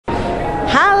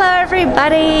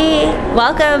everybody!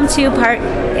 Welcome to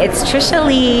it's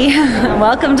Trishaly.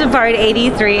 Welcome to part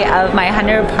 83 of my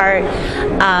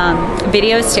 100-part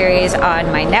video series on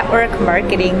my network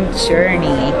marketing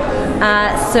journey.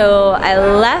 So I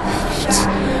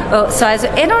was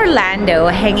in Orlando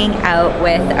hanging out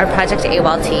with our Project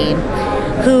AWOL team,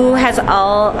 who has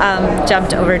all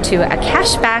jumped over to a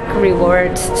cashback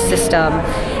rewards system.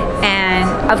 And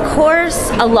of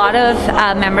course, a lot of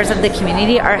members of the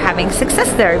community are having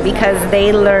success there because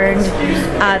they learned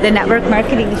the network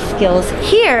marketing skills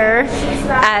here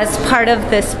as part of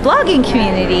this blogging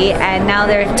community, and now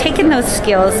they're taking those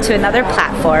skills to another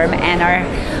platform and are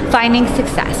finding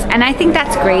success. And I think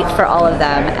that's great for all of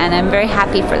them, and I'm very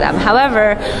happy for them.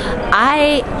 However,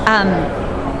 I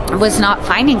was not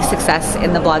finding success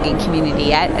in the blogging community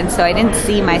yet, and so I didn't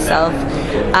see myself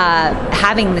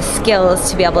having the skills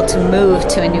to be able to move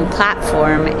to a new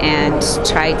platform and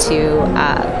try to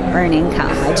earn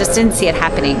income. I just didn't see it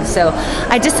happening, so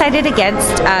I decided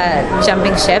against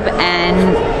jumping ship,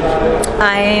 and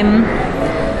I'm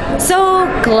so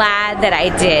glad that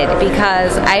I did,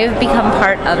 because I've become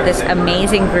part of this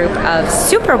amazing group of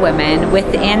super women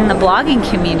within the blogging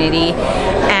community,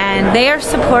 and they are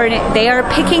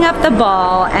picking up the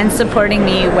ball and supporting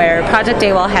me where Project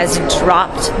AWOL has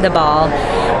dropped the ball.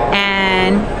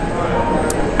 And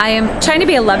I am trying to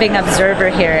be a loving observer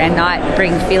here and not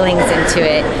bring feelings into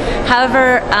it.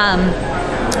 However,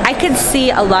 I could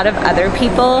see a lot of other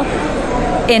people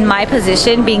in my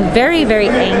position being very, very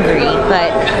angry,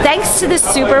 but thanks to the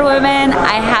superwoman,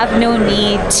 I have no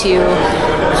need to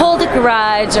hold a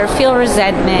grudge or feel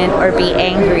resentment or be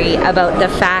angry about the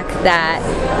fact that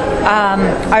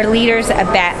our leaders,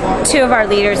 two of our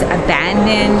leaders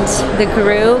abandoned the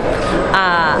group.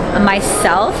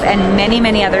 Myself and many,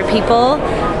 many other people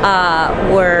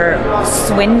were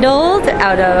swindled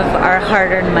out of our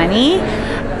hard-earned money.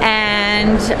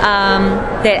 And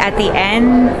that at the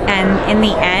end, and in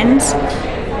the end,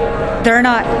 they're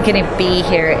not going to be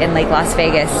here in Lake Las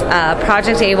Vegas.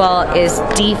 Project AWOL is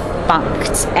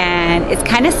defunct, and it's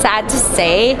kind of sad to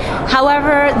say.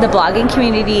 However, the blogging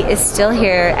community is still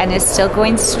here and is still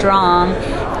going strong,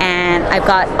 and I've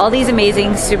got all these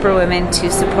amazing superwomen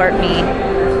to support me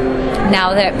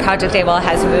now that Project AWOL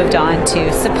has moved on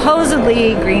to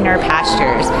supposedly greener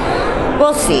pastures.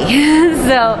 We'll see.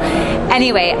 So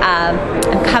anyway,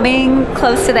 I'm coming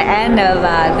close to the end of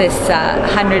this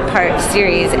 100-part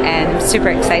series, and I'm super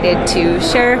excited to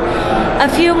share a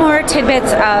few more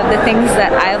tidbits of the things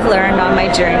that I've learned on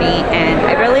my journey. And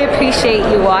I really appreciate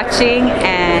you watching,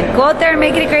 and go out there and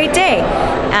make it a great day.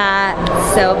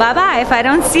 So bye-bye. If I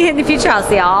don't see you in the future, I'll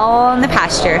see you all in the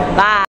pasture. Bye.